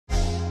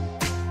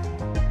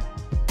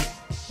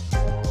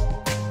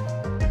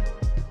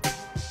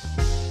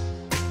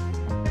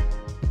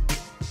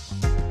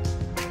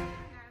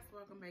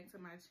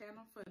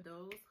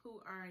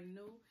are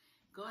new,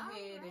 go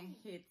ahead and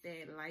hit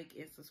that like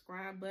and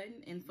subscribe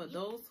button. And for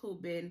those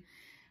who've been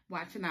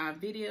watching our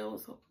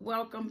videos,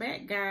 welcome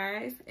back,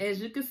 guys.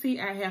 As you can see,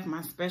 I have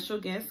my special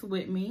guest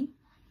with me.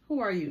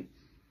 Who are you?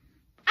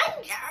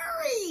 I'm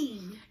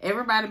Jerry.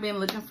 Everybody been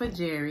looking for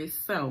Jerry,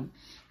 so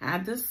I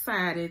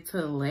decided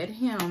to let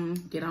him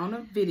get on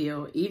a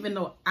video, even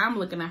though I'm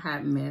looking a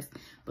hot mess.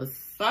 But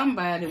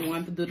somebody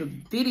wanted to do the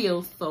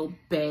video so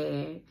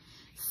bad,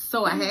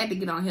 so I had to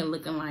get on here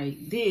looking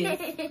like this.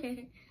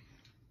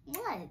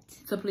 What?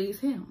 To please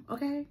him,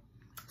 okay?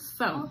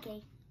 So,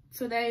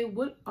 today,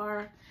 what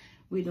are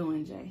we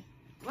doing, Jay?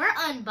 We're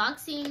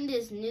unboxing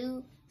this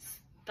new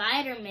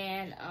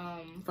Spider-Man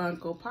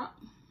Funko Pop.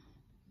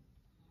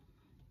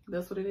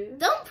 That's what it is?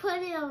 Don't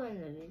put it over in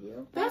the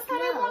video. That's how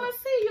they want to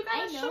see. You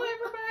gotta show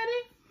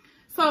everybody.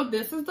 So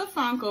this is the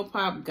Funko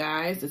Pop,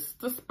 guys. This is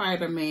the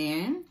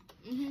Spider-Man.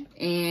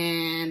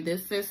 And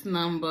this is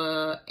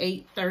number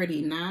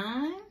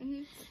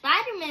 839.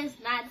 Spider-Man's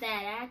not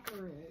that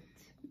accurate.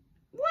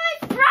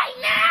 What? Right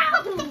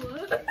now! I mean,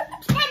 what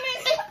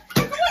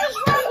is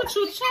wrong with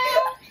you,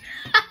 child?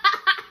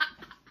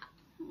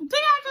 Did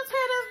y'all just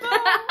hear this,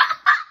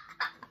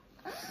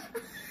 dog?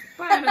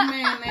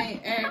 Spider-Man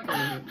ain't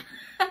accurate.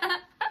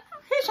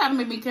 He trying to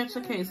make me catch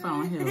a case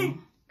on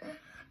him. That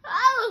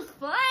was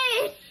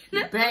funny.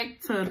 Back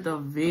to the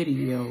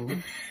video.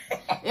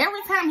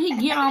 Every time he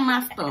get on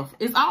my stuff,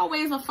 it's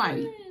always a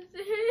fight.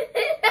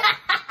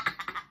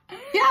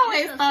 He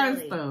always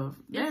starts stuff.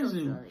 That's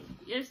you.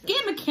 You're silly.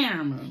 Get in the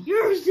camera.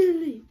 You're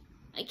silly.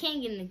 I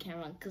can't get in the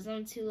camera because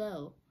I'm too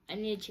low. I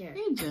need a chair.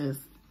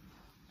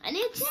 I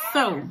need a chair.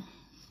 So,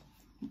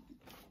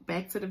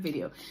 back to the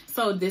video.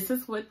 So, this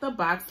is what the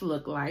box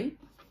look like.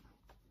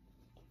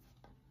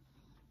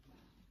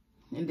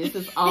 And this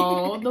is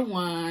all the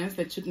ones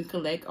that you can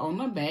collect on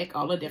the back,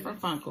 all the different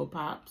Funko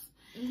Pops.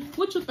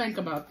 What you think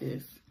about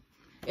this?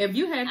 If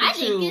you had to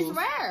choose, I think it's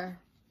rare.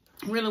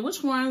 Really,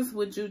 which ones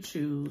would you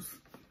choose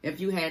if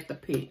you had to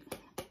pick?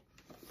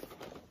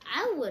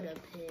 I would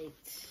have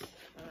picked.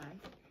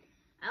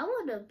 I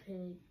would have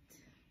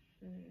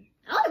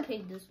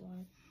picked this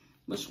one.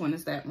 Which one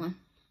is that one?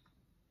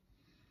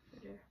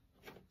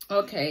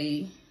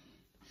 Okay,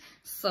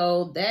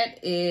 so that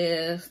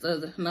is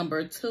the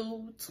number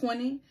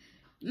 220.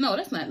 No,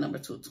 that's not number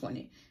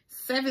 220.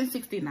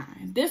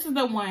 769. This is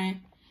the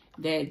one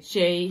that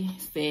Jay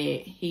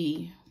said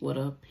he would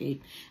have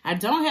picked. I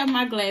don't have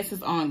my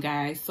glasses on,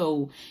 guys,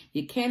 so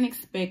you can't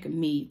expect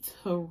me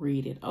to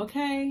read it,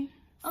 okay?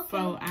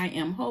 So I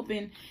am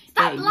hoping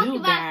that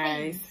you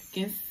guys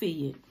can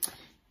see it.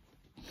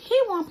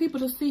 He want people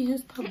to see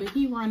his stuff, but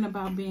he worrying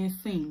about being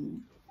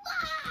seen.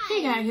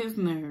 He got his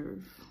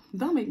nerve.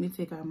 Don't make me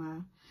take out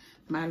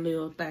my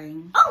little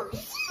thing.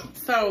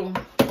 So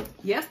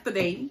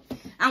yesterday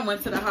I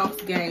went to the house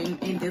game,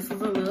 and this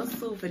was a little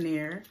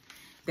souvenir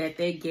that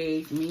they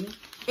gave me.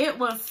 It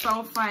was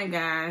so fun,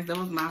 guys. That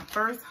was my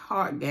first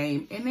Hawk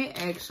game, and they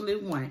actually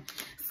won.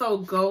 So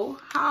go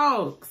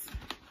Hawks.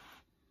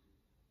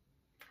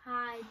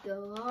 Hi,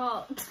 go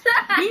Hawks.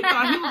 He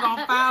thought he was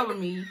gonna follow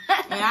me,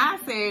 and I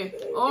said,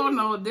 oh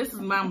no, this is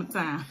mama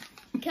time.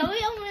 Can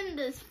we open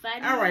the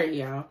Spider-Man? All right,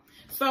 y'all.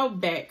 So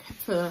back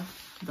to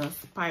the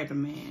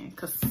Spider-Man,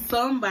 because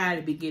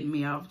somebody be getting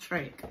me off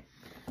track.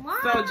 Wow.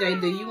 So, Jay,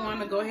 do you want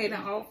to go ahead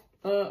and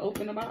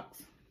open the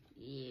box?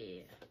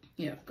 Yeah.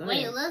 Yeah, go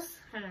ahead. Wait, let's...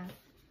 Hold on.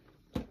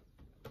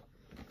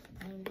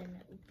 I'm going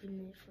to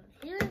open it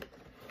from here.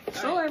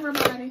 Show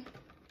everybody.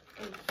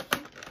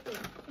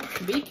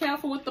 Be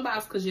careful with the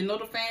box, because you know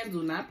the fans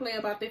do not play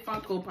about their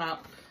Funko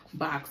Pop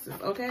boxes,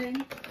 okay?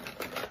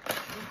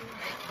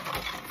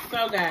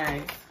 So,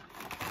 guys,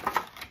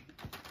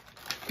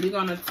 we're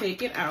going to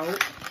take it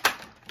out.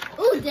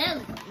 Oh, damn.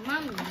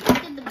 Mommy,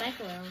 look at the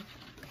background.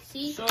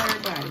 See? Show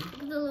everybody. Look at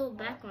the little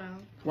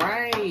background.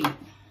 Right.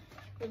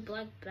 The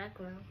black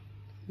background.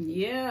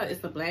 Yeah,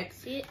 it's a black.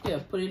 See it? Yeah,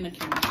 put it in the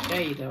camera.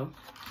 There you go.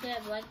 See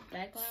that black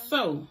background?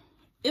 So,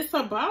 it's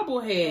a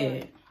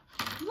bobblehead.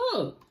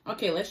 Look.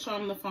 Okay, let's show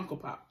them the Funko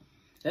Pop.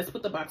 Let's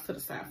put the box to the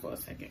side for a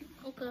second.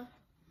 Okay.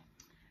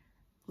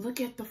 Look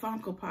at the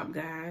Funko Pop,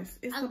 guys.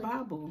 It's a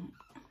bobble.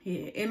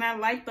 Yeah, and I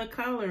like the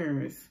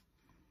colors.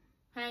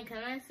 Honey,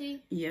 can I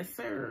see? Yes,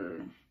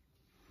 sir.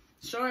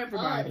 Show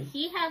everybody. Oh,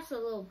 he has a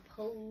little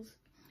pose.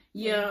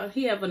 Yeah,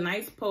 he have a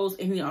nice pose,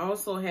 and he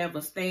also have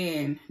a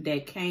stand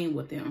that came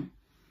with him.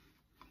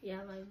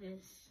 Yeah, like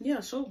this.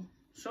 Yeah, show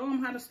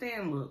him how the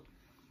stand look.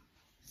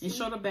 See? And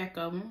show the back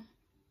of him.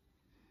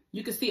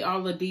 You can see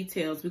all the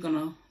details. We're going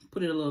to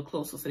put it a little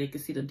closer so they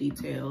can see the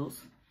details.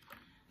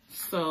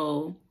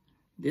 So,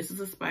 this is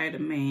a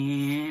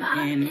Spider-Man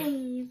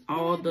and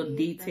all the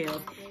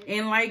details.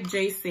 And like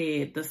Jay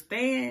said, the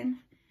stand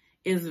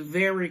is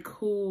very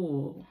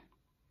cool.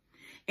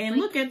 And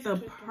look at the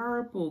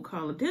purple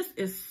color. This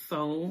is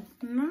so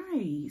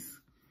nice.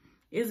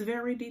 It's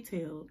very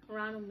detailed.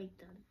 Ronald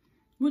McDonald.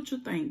 What you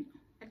think?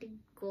 I think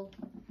cool.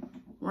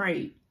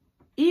 Right.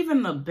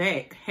 Even the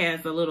back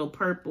has a little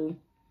purple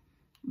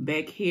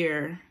back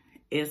here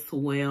as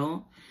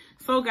well.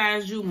 So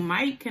guys, you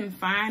might can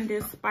find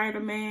this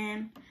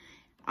Spider-Man.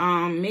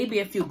 Maybe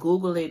if you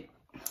Google it,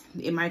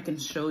 it might can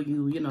show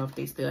you, you know, if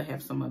they still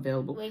have some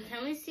available. Wait,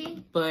 can we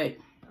see? But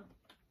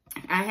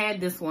I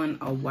had this one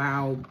a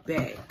while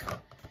back.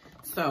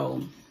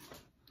 So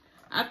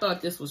I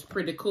thought this was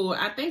pretty cool.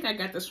 I think I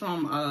got this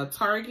from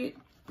Target,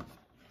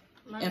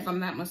 if I'm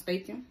not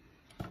mistaken.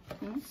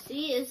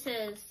 See, it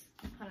says,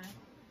 hold on.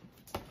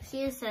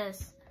 See, it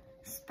says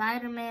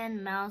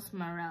Spider-Man Miles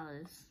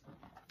Morales.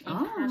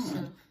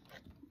 Impressive.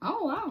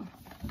 Oh, wow.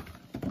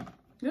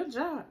 Good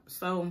job.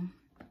 So,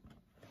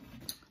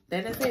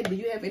 that is it. Do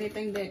you have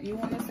anything that you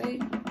want to say?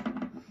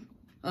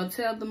 Or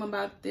tell them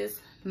about this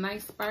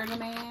nice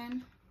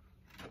Spider-Man?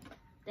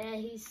 That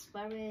he's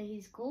Spider-Man,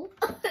 he's cool?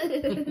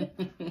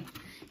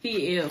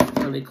 He is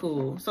really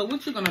cool. So,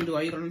 what you going to do?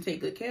 Are you going to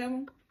take good care of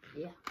him?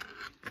 Yeah.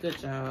 Good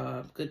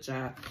job. Good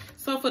job.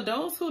 So, for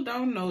those who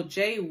don't know,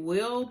 Jay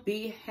will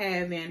be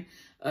having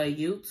a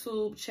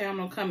YouTube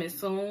channel coming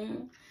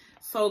soon.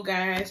 So,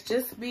 guys,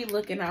 just be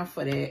looking out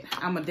for that.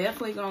 I'm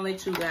definitely going to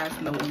let you guys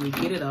know when we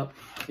get it up,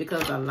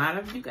 because a lot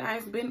of you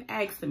guys been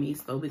asking me.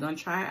 So, we're going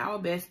to try our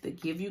best to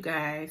give you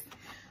guys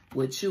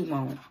what you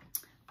want,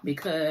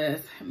 because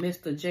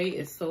Mr. J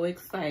is so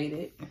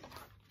excited.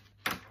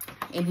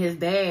 And his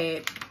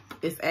dad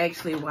is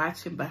actually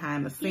watching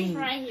behind the scenes. He's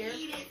right here.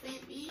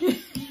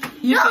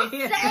 You Don't can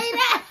hear say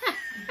that!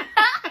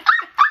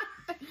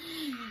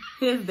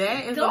 His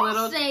dad is Don't a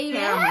little say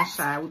camera that.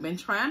 shy. We've been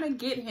trying to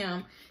get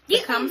him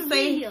to come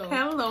say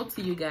hello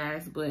to you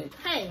guys, but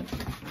Hey,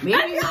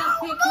 maybe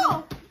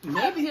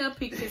he'll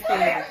pick his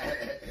head.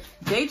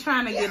 They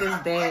trying to get his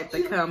dad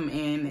to come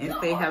in and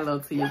say hello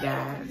to you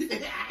guys.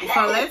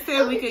 So let's see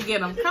if we can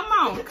get him. Come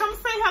on, come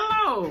say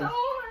hello.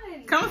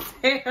 Come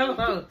say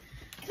hello.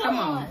 Come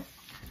on.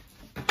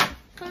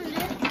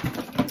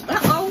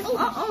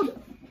 Uh-oh.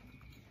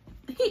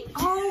 He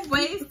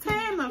always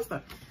telling us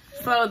stuff.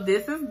 So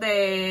this is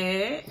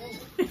Dad.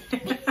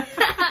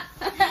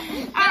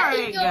 All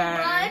right,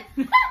 guys.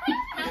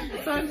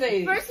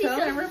 Sunday, First he tell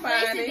says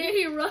everybody. and then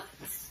he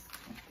runs.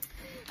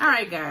 All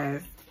right,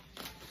 guys.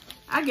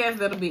 I guess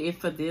that'll be it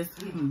for this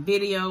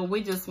video.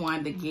 We just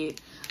wanted to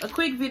get a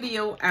quick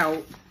video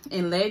out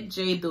and let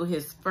Jay do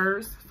his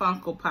first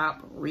Funko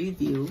Pop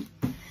review.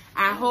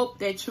 I hope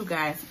that you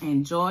guys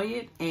enjoy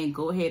it and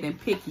go ahead and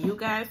pick you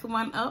guys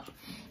one up.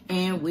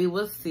 And we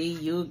will see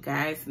you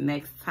guys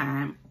next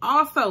time.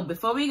 Also,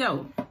 before we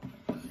go,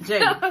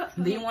 Jay,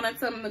 do you want to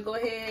tell them to go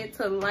ahead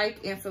to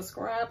like and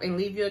subscribe and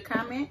leave you a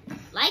comment?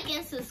 Like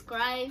and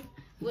subscribe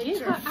with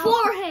your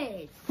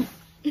forehead.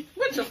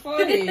 With your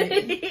forehead.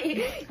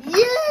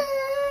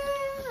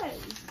 Yes.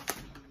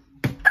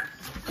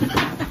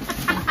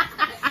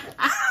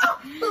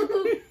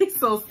 He's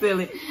so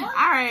silly.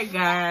 All right,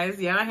 guys.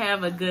 Y'all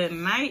have a good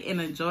night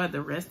and enjoy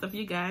the rest of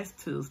you guys'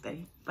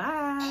 Tuesday.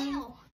 Bye. Ow.